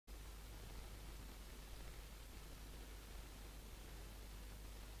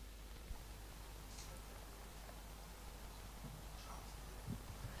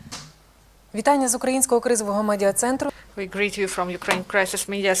Вітання з Українського кризового медіа-центру. We greet you from Ukraine Crisis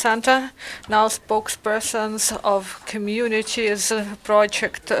Media Center, now spokespersons of communities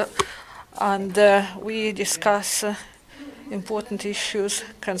project, and we discuss important issues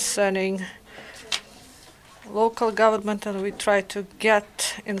concerning local government, and we try to get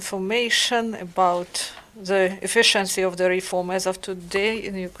information about the efficiency of the reform. As of today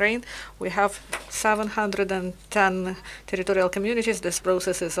in Ukraine, we have 710 territorial communities. This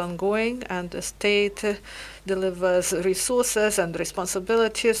process is ongoing, and the state delivers resources and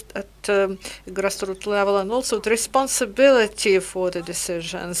responsibilities at grassroots level, and also the responsibility for the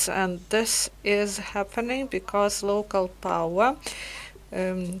decisions. And this is happening because local power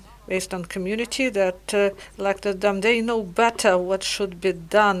based on community that elected them, they know better what should be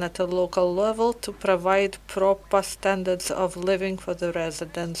done at a local level to provide proper standards of living for the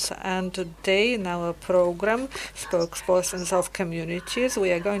residents. And today in our program, Spokespersons of Communities,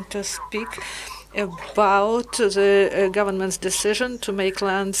 we are going to speak about the government's decision to make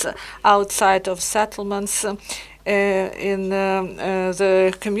lands outside of settlements in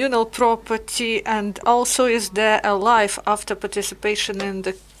the communal property, and also is there a life after participation in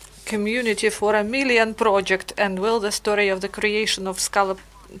the community for a million project, and will the story of the creation of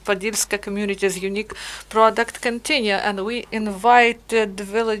Skala-Podilska community's unique product continue? And we invited the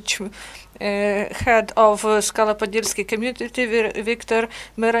village head of Skala-Podilski community, Viktor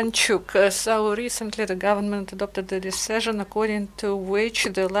Miranchuk. So recently the government adopted the decision according to which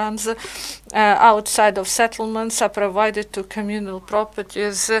the lands outside of settlements are provided to communal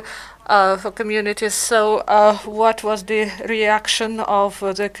properties for communities. So what was the reaction of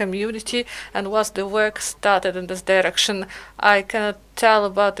the community, and was the work started in this direction? I cannot tell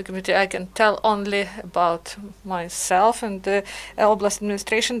about the community. I can tell only about myself and the Oblast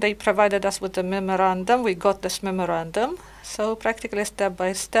administration. They provided us with a memorandum. We got this memorandum. So practically step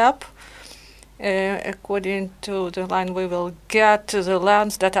by step, according to the line, we will get to the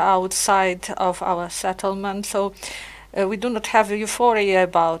lands that are outside of our settlement. So we do not have euphoria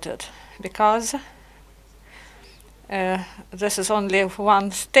about it, because this is only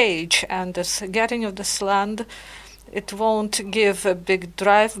one stage, and this getting of this land, it won't give a big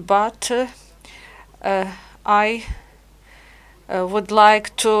drive, but I would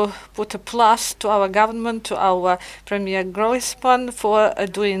like to put a plus to our government, to our Premier Groisman, for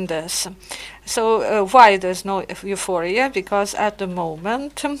doing this. So why there's no euphoria? Because at the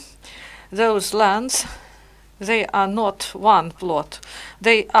moment, those lands, they are not one plot.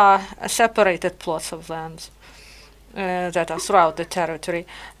 They are separated plots of lands that are throughout the territory.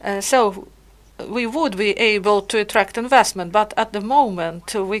 So we would be able to attract investment, but at the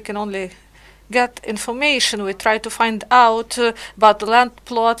moment we can only get information. We try to find out about the land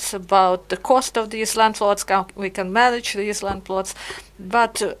plots, about the cost of these land plots, how we can manage these land plots.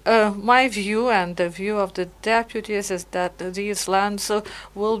 But my view and the view of the deputies is that these lands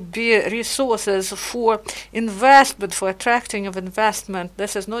will be resources for investment, for attracting of investment.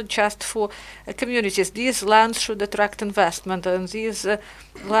 This is not just for communities. These lands should attract investment, and these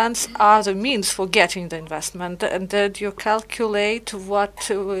lands are the means for getting the investment. And that you calculate what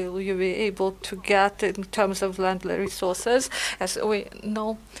will you be able to get in terms of land resources. As we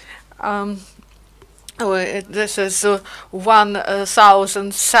know, this is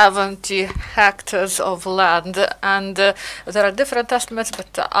 1,070 hectares of land, and there are different estimates,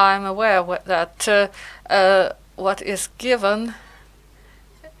 but I'm aware that what is given,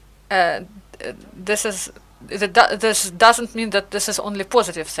 this doesn't mean that this is only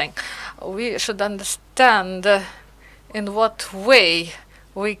positive thing. We should understand in what way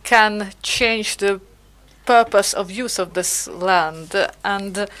we can change the purpose of use of this land,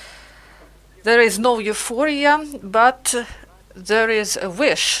 and there is no euphoria, but there is a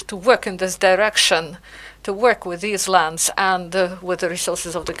wish to work in this direction, to work with these lands and with the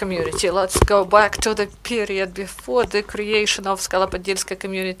resources of the community. Let's go back to the period before the creation of Skala-Podilska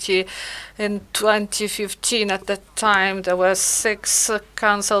community in 2015. At that time, there were 6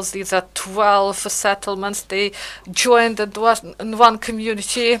 councils. These are 12 settlements. They joined in one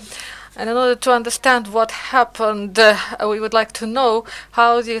community. And in order to understand what happened, we would like to know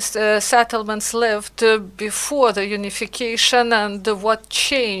how these settlements lived before the unification, and what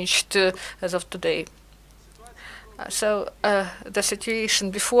changed as of today. So the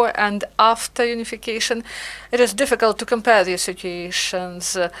situation before and after unification, it is difficult to compare these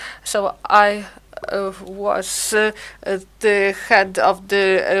situations. So I was the head of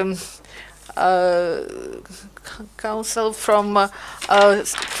the council from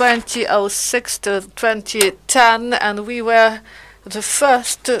 2006 to 2010, and we were the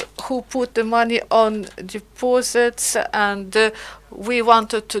first who put the money on deposits, and we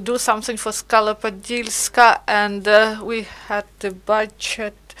wanted to do something for Skala Podilska, and we had the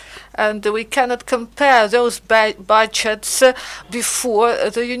budget, and we cannot compare those budgets before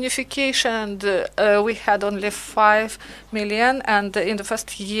the unification. And we had only 5 million, and in the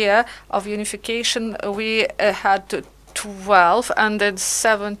first year of unification we had 12, and in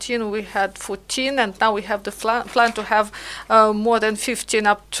 17 we had 14, and now we have the plan to have more than 15,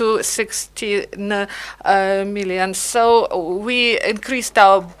 up to 16 million. So we increased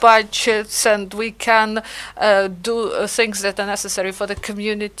our budgets, and we can do things that are necessary for the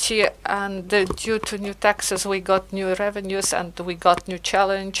community, and due to new taxes we got new revenues, and we got new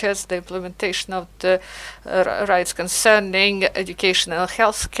challenges. The implementation of the rights concerning education and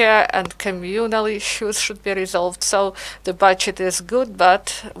healthcare and communal issues should be resolved. So the budget is good,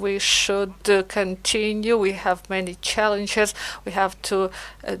 but we should continue. We have many challenges. We have to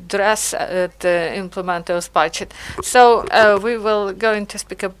address implement those budget. So we will going to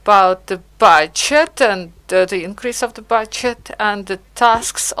speak about the budget and the increase of the budget, and the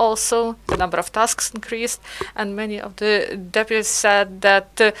tasks also. The number of tasks increased, and many of the deputies said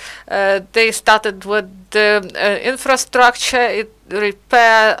that they started with the infrastructure,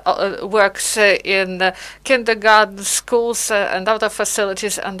 repair works in kindergarten, schools, and other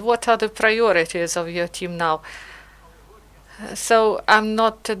facilities. And what are the priorities of your team now? So I'm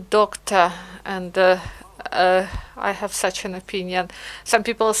not a doctor, and I have such an opinion. Some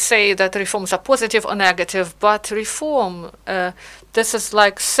people say that reforms are positive or negative, but reform, this is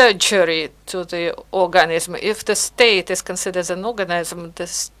like surgery to the organism. If the state is considered an organism,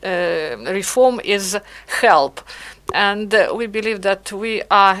 this reform is help. And we believe that we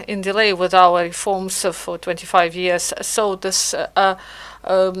are in delay with our reforms for 25 years. So this at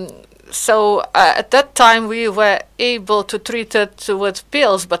that time we were able to treat it with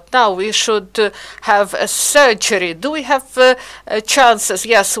pills, but now we should have a surgery. Do we have chances?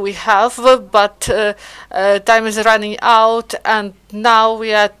 Yes, we have, but time is running out, and now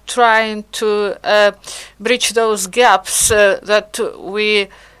we are trying to bridge those gaps that we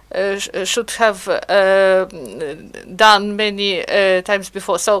should have done many times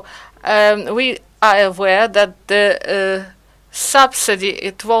before. So we are aware that the subsidy,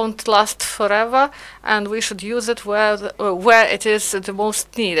 it won't last forever, and we should use it where it is the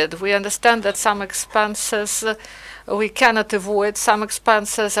most needed. We understand that some expenses we cannot avoid, some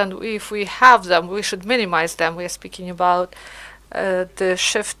expenses, and if we have them, we should minimize them. We are speaking about the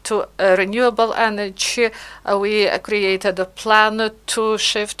shift to renewable energy. We created a plan to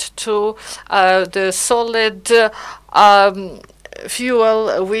shift to the solid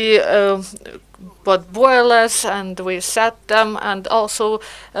fuel. We bought boilers, and we set them, and also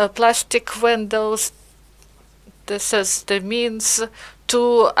plastic windows. This is the means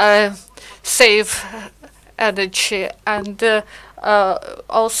to save energy. And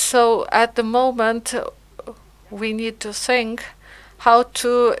also at the moment we need to think how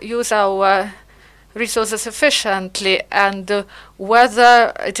to use our resources efficiently, and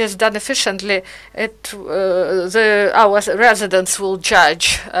whether it is done efficiently, our residents will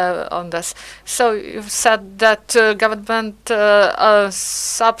judge on this. So you've said that government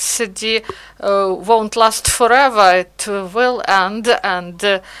subsidy won't last forever, it will end,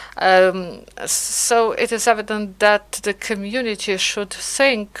 and so it is evident that the community should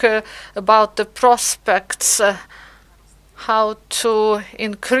think about the prospects, how to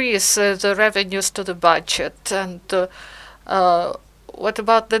increase the revenues to the budget, and what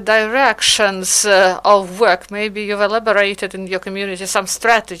about the directions of work? Maybe you've elaborated in your community some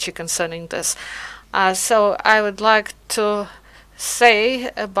strategy concerning this. So I would like to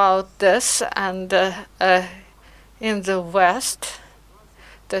say about this, and in the West,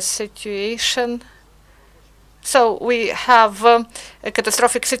 the situation. So we have a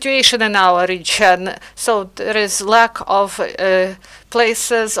catastrophic situation in our region. So there is lack of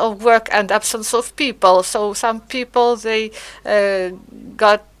places of work and absence of people. So some people, they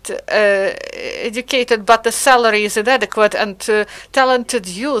got educated, but the salary is inadequate, and talented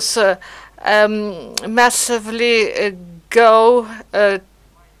youth massively go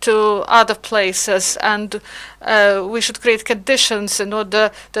to other places, and we should create conditions in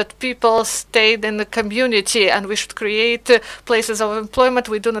order that people stayed in the community, and we should create places of employment.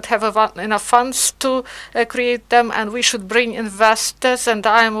 We do not have enough funds to create them, and we should bring investors. And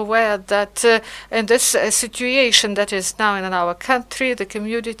I am aware that in this situation that is now in our country, the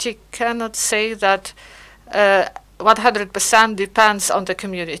community cannot say that 100% depends on the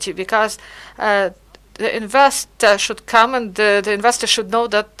community, because the investor should come, and the investor should know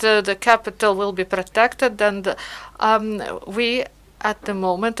that the capital will be protected. And we, at the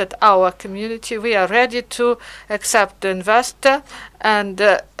moment, at our community, we are ready to accept the investor and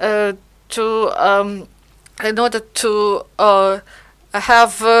in order to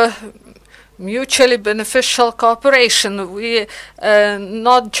have mutually beneficial cooperation. We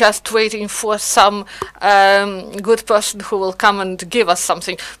not just waiting for some good person who will come and give us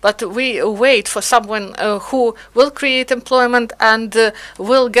something, but we wait for someone who will create employment and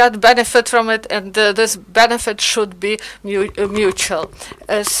will get benefit from it, and this benefit should be mutual.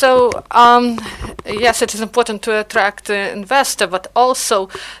 Yes, it is important to attract investor, but also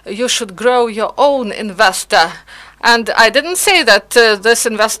you should grow your own investor. And I didn't say that this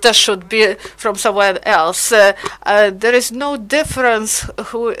investor should be from somewhere else. There is no difference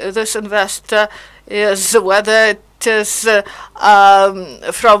who this investor is, whether it is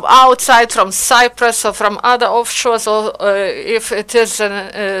from outside, from Cyprus, or from other offshores, or if it is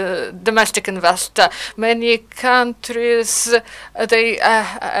a domestic investor. Many countries, they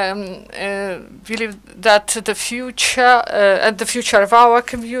believe that the future and the future of our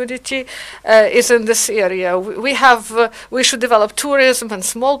community is in this area. We should develop tourism and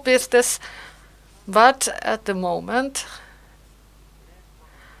small business, but at the moment,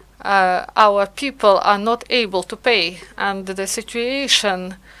 our people are not able to pay, and the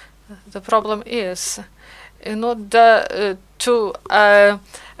situation, the problem is, in order to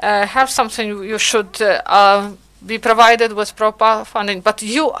have something, you should be provided with proper funding. But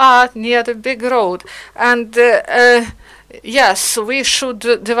you are near the big road, and yes, we should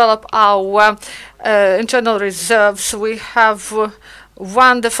develop our internal reserves. We have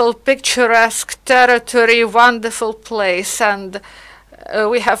wonderful, picturesque territory, wonderful place, and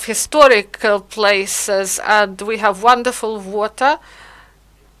we have historical places, and we have wonderful water,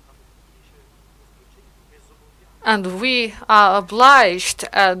 and we are obliged,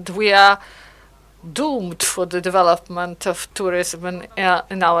 and we are doomed for the development of tourism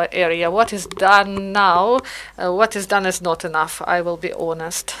in our area. What is done now, what is done is not enough, I will be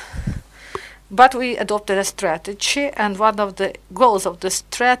honest. But we adopted a strategy, and one of the goals of the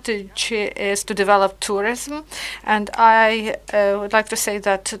strategy is to develop tourism. And I would like to say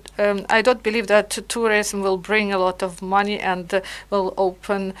that I don't believe that tourism will bring a lot of money and will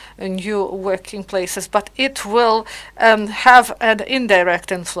open new working places, but it will have an indirect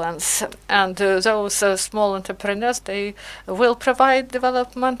influence. And those small entrepreneurs, they will provide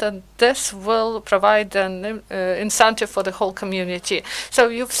development, and this will provide an incentive for the whole community. So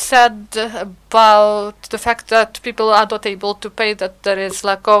you've said about the fact that people are not able to pay, that there is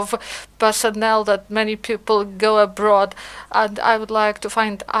lack of personnel, that many people go abroad, and I would like to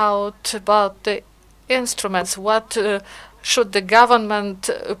find out about the instruments. What should the government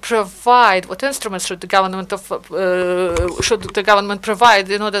provide? What instruments should the government provide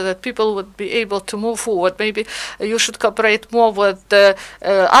in order that people would be able to move forward? Maybe you should cooperate more with the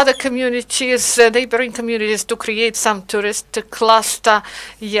other communities, neighboring communities, to create some tourist cluster.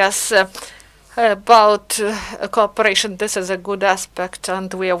 Yes. About cooperation, this is a good aspect,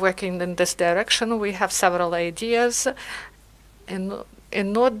 and we are working in this direction. We have several ideas in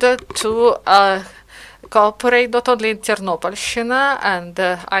order to cooperate not only in Ternopolshina, and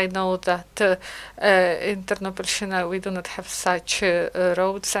I know that in Ternopolshina we do not have such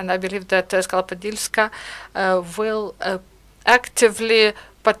roads, and I believe that Skalpodilska will actively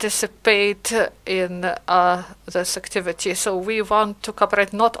participate in this activity. So we want to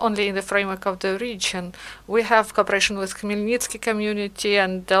cooperate not only in the framework of the region. We have cooperation with Khmelnytsky community,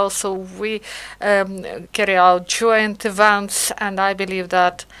 and also we carry out joint events, and I believe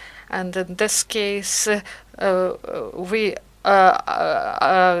that, and in this case we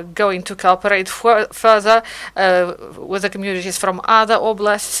are going to cooperate further with the communities from other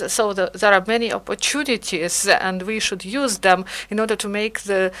oblasts. So there are many opportunities, and we should use them in order to make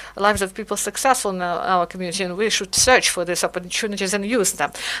the lives of people successful in our community, and we should search for these opportunities and use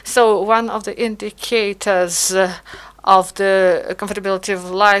them. So one of the indicators of the comfortability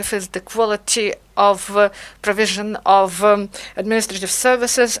of life is the quality of provision of administrative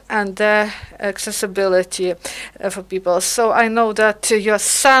services and accessibility for people. So I know that your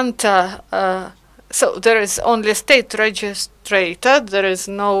center, so there is only state registrated, there is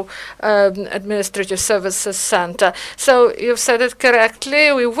no administrative services center. So you've said it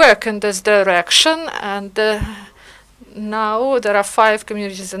correctly, we work in this direction, and now there are 5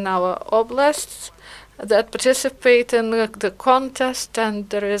 communities in our oblasts that participate in the contest, and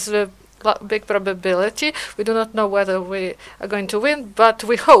there is a big probability. We do not know whether we are going to win, but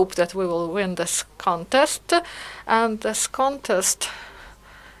we hope that we will win this contest. And this contest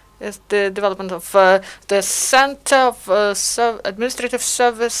is the development of the center of administrative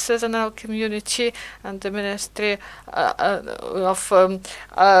services in our community, and the Ministry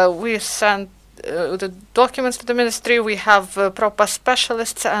we sent the documents to the ministry. We have proper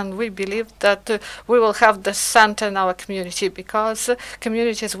specialists, and we believe that we will have the center in our community, because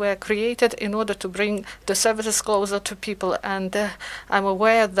communities were created in order to bring the services closer to people. And I'm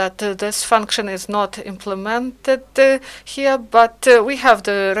aware that this function is not implemented here, but we have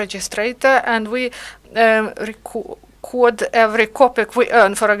the registrator, and we record every kopeck we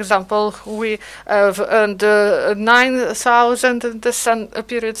earn. For example, we have earned 9,000 in this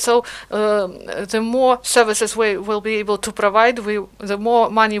period. So the more services we will be able to provide, the more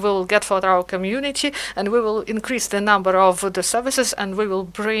money we will get for our community, and we will increase the number of the services, and we will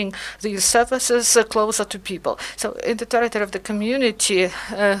bring these services closer to people. So in the territory of the community,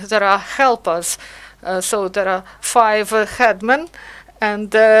 there are helpers. So there are 5 headmen,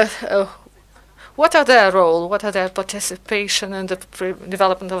 and what are their role? What are their participation in the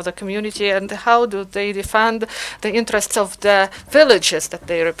development of the community, and how do they defend the interests of the villages that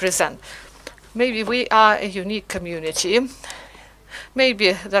they represent? Maybe we are a unique community.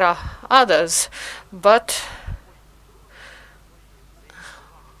 Maybe there are others, but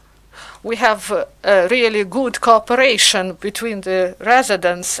we have a really good cooperation between the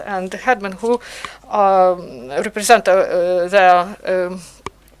residents and the headmen who represent their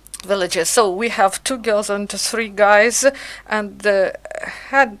villages. So we have 2 girls and 3 guys, and the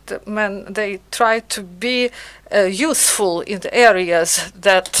headmen, they try to be useful in the areas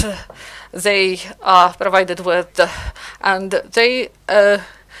that they are provided with, and they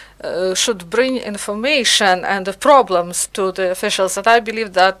should bring information and the problems to the officials. And I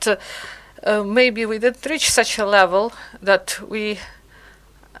believe that maybe we didn't reach such a level that we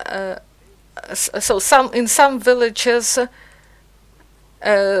in some villages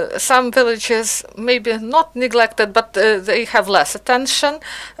maybe not neglected, but they have less attention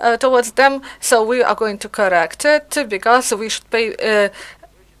towards them. So we are going to correct it, because we should pay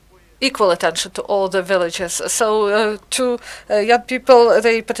equal attention to all the villages. So to young people,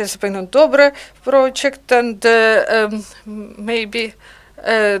 they participate in Dobre project, and maybe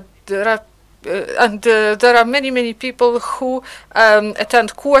there are many people who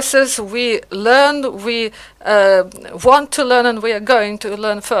attend courses. We learn, we want to learn, and we are going to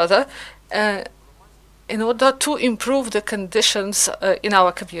learn further in order to improve the conditions in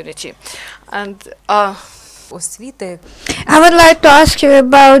our community. And освіти. I would like to ask you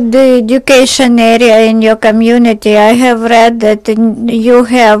about the education area in your community. I have read that you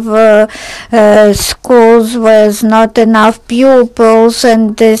have schools with not enough pupils,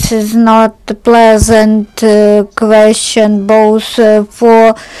 and this is not a pleasant question both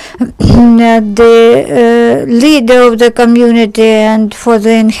for the leader of the community and for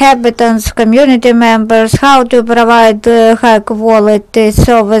the inhabitants, community members, how to provide high quality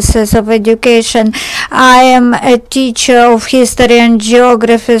services of education. I am a teacher of history and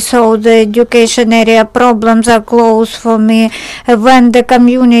geography, so the education area problems are close for me. When the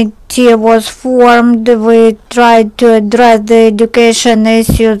community was formed, we tried to address the education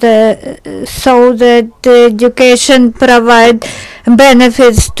issue so that the education provide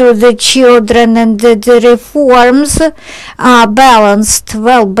benefits to the children, and that the reforms are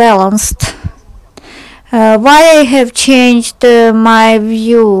well balanced. Why I have changed my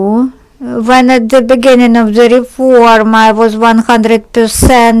view? When at the beginning of the reform I was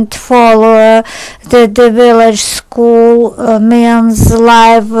 100% follower that the village school means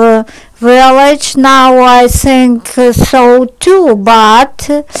live village. Now I think so too, but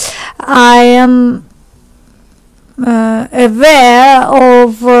I am aware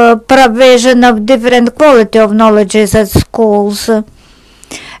of provision of different quality of knowledges at schools.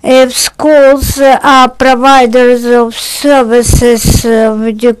 If schools are providers of services of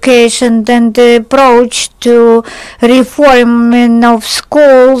education, then the approach to reforming of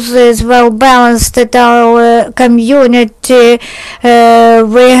schools is well balanced at our community.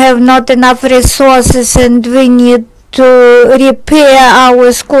 We have not enough resources, and we need to repair our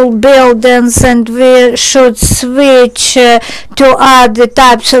school buildings, and we should switch to other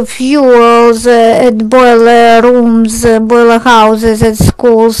types of fuels at boiler rooms, boiler houses at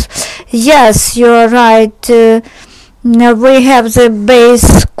schools. Yes, you're right. We have the base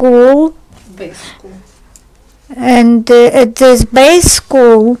school. And at this base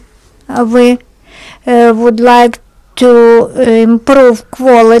school, we would like to improve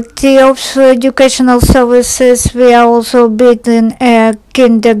quality of educational services. We are also building a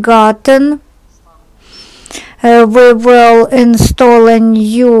kindergarten. We will install a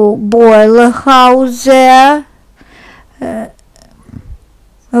new boiler house there.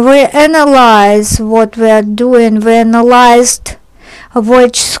 We analyze what we are doing. We analyzed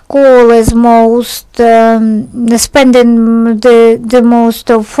which school is most spending the most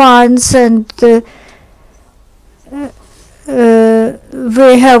of funds, and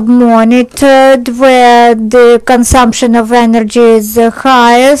we have monitored where the consumption of energy is the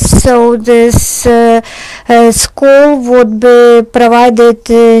highest, so this school would be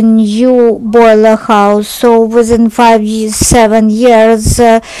provided a new boiler house. So within 7 years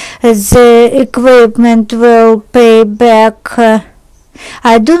the equipment will pay back.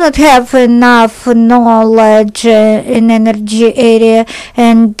 I do not have enough knowledge in energy area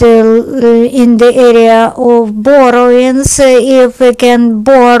and in the area of borrowings. If we can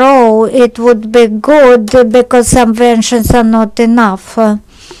borrow, it would be good, because subventions are not enough. We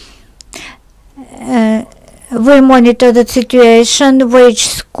monitor the situation, which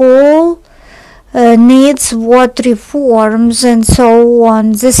school needs what reforms and so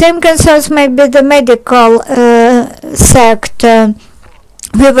on. The same concerns maybe the medical sector.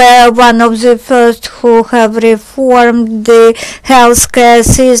 We were one of the first who have reformed the healthcare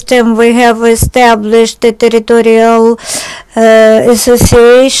system. We have established a territorial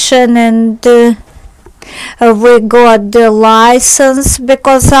association, and we got the license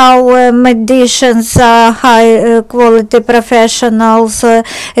because our medicians are high quality professionals.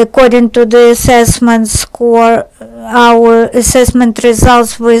 According to the assessment score, our assessment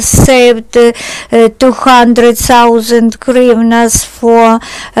results, we saved 200,000 hryvnias for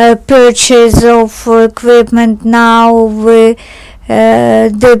purchase of equipment. Now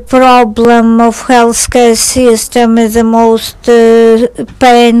the problem of healthcare system is the most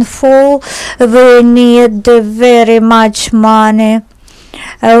painful. We need very much money.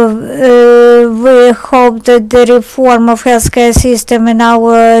 We hope that the reform of healthcare system in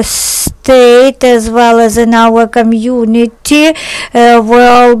our state as well as in our community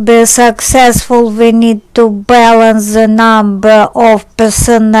will be successful. We need to balance the number of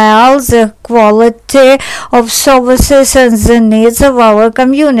personnel, the quality of services, and the needs of our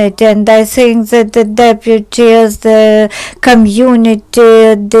community. And I think that the deputies, the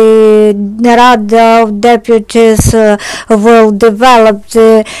community, the Rada of deputies will develop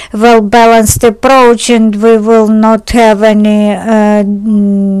the well-balanced approach, and we will not have any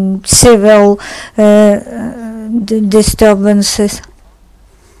civil disturbances.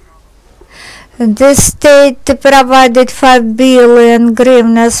 The state provided 5 billion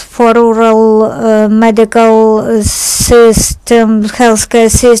hryvnias for rural medical system, healthcare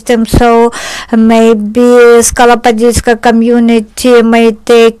system, so maybe Skalapadilska community may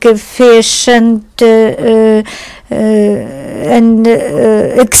take efficient and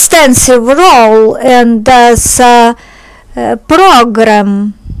extensive role in this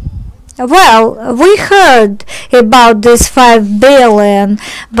program. Well, we heard about this 5 billion,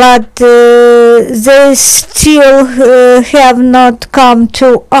 but they still have not come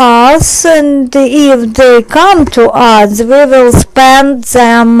to us, and if they come to us, we will spend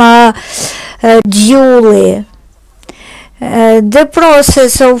them duly. The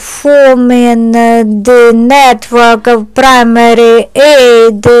process of forming the network of primary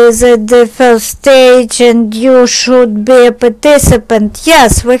aid is at the first stage, and you should be a participant.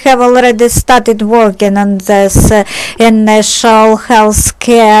 Yes, we have already started working on this initial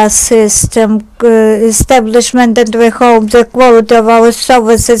healthcare system establishment, and we hope the quality of our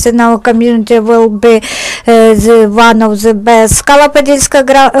services in our community will be one of the best. Skalapadilska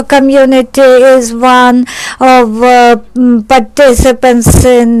community is one of participants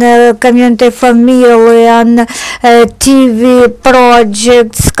in community familian TV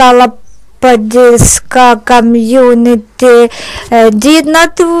project. Skalapadilska community did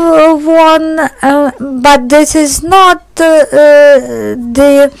not won, but this is not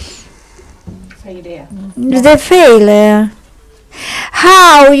the failure.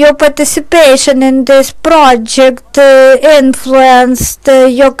 How your participation in this project influenced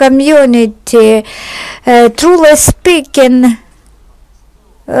your community? Truly speaking,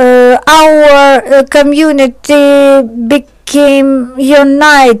 our community became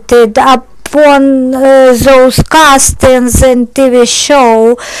united upon those castings and TV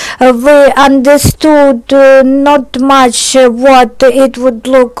show. We understood not much what it would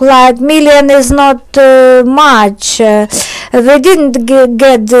look like. Million is not much. We didn't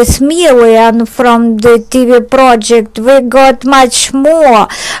get this million from the TV project. We got much more.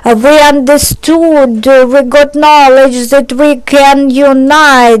 We understood, we got knowledge that we can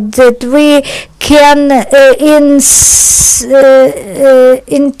unite, that we can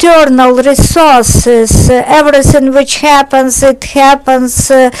internal resources, everything which happens, it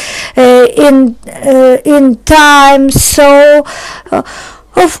happens in time. So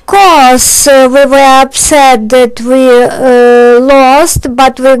Of course, we were upset that we lost,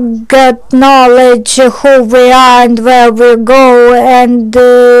 but we got knowledge who we are and where we go, and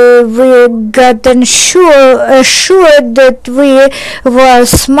we got assured that we were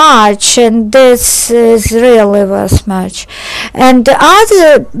smart, and this is really was much. And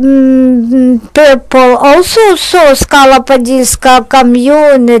other people also saw Skala-Podilska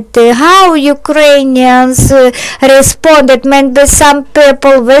community, how Ukrainians responded. Maybe some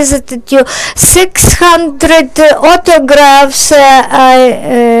people visited you. 600 autographs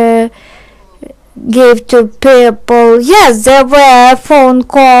I gave to people. Yes, there were phone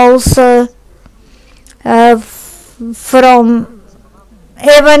calls from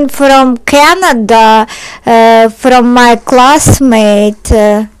even from Canada, from my classmate.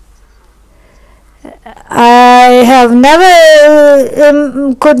 I have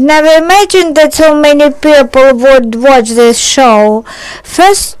could never imagine that so many people would watch this show.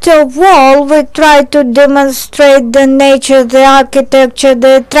 First of all, we try to demonstrate the nature, the architecture,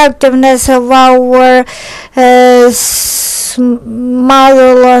 the attractiveness of our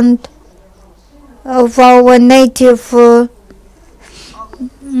motherland, of our native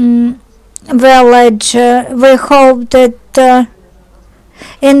village. We hope that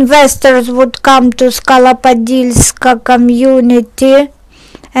investors would come to Skala-Podilska community,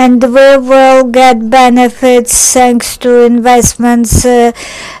 and we will get benefits thanks to investments.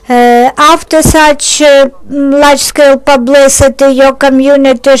 After such large-scale publicity, your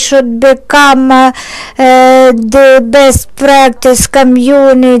community should become the best practice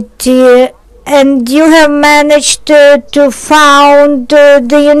community, and you have managed to found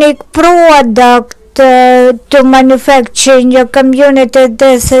the unique product to manufacture in your community.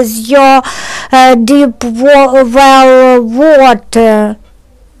 This is your deep well water,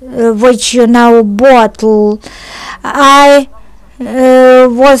 which you now bottle. I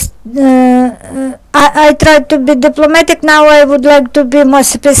tried to be diplomatic. Now I would like to be more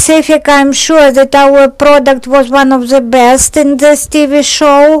specific. I'm sure that our product was one of the best in this TV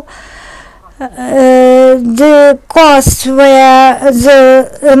show. The costs were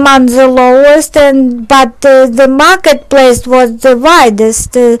among the lowest, but the marketplace was the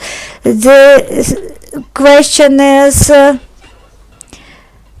widest. The question is,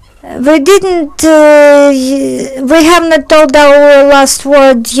 we have not told our last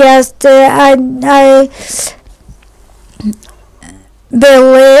word yet. I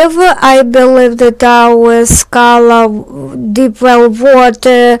believe that our Skala deep well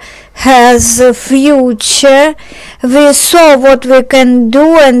water has a future. We saw what we can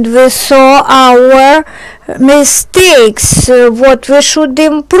do, and we saw our mistakes, what we should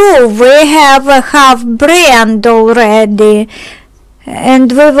improve. We have a half brand already,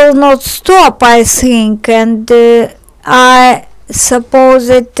 and we will not stop, I think. And I suppose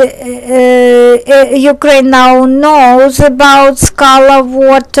that Ukraine now knows about Skala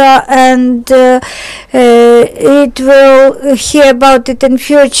water, and it will hear about it in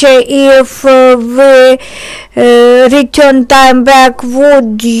future. If we return time back,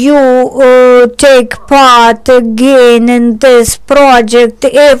 would you take part again in this project?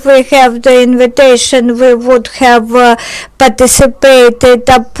 If we have the invitation, we would have participated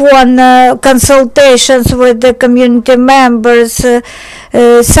upon consultations with the community members.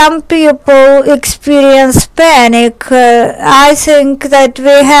 Some people experience panic. I think that we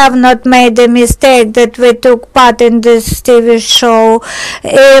have not made a mistake that we took part in this TV show.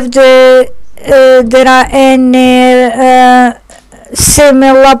 If there are any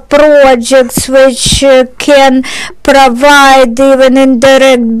similar projects which can provide even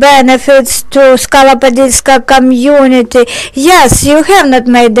indirect benefits to Skala-Podilska community, yes, you have not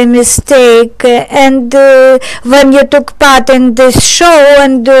made a mistake. And when you took part in this show,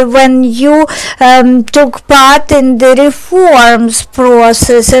 and when you took part in the reforms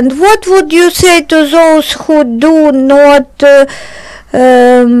process, and what would you say to those who do not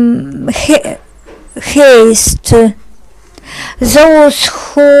haste? Those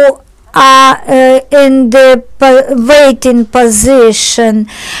who are in the waiting position.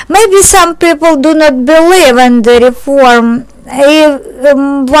 Maybe some people do not believe in the reform.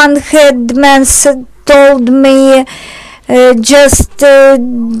 One headman told me, just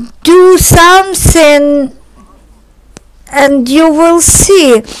do something and you will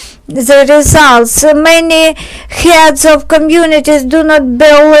see the results. Many heads of communities do not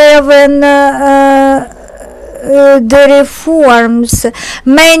believe in the reforms.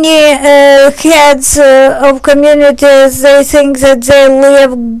 Many heads of communities, they think that they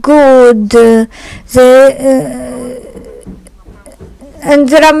live good. And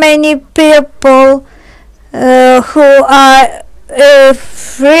there are many people who are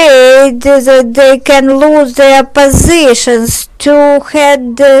afraid that they can lose their positions. Two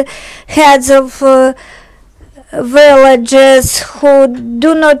heads of villages who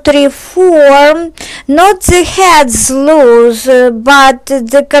do not reform, not the heads lose, but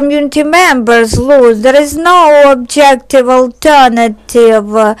the community members lose. There is no objective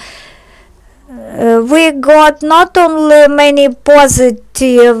alternative. We got not only many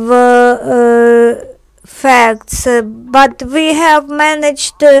positive facts, but we have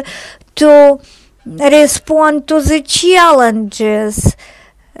managed to respond to the challenges.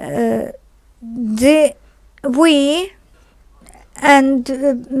 We and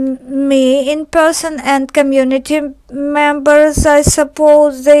me in person and community members, I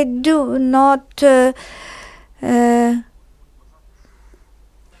suppose, they do not think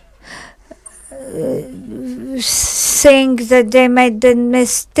that they made a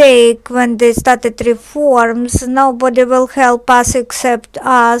mistake when they started reforms. Nobody will help us except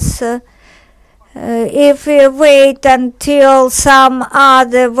us. If we wait until some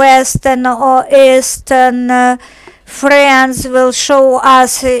other Western or Eastern friends will show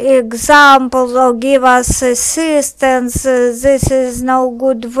us examples or give us assistance, this is no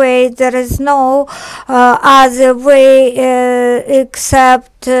good way. There is no other way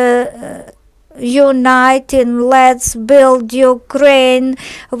except uniting. Let's build Ukraine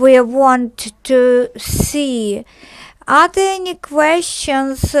we want to see. Are there any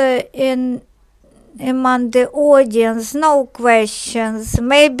questions among the audience? No questions.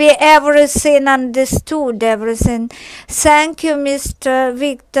 Maybe everything understood, everything. Thank you, Mr.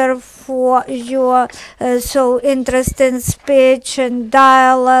 Victor, for your so interesting speech and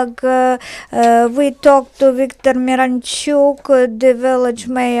dialogue. We talked to Victor Miranchuk, the village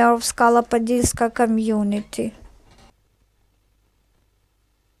mayor of Skala-Podilska community.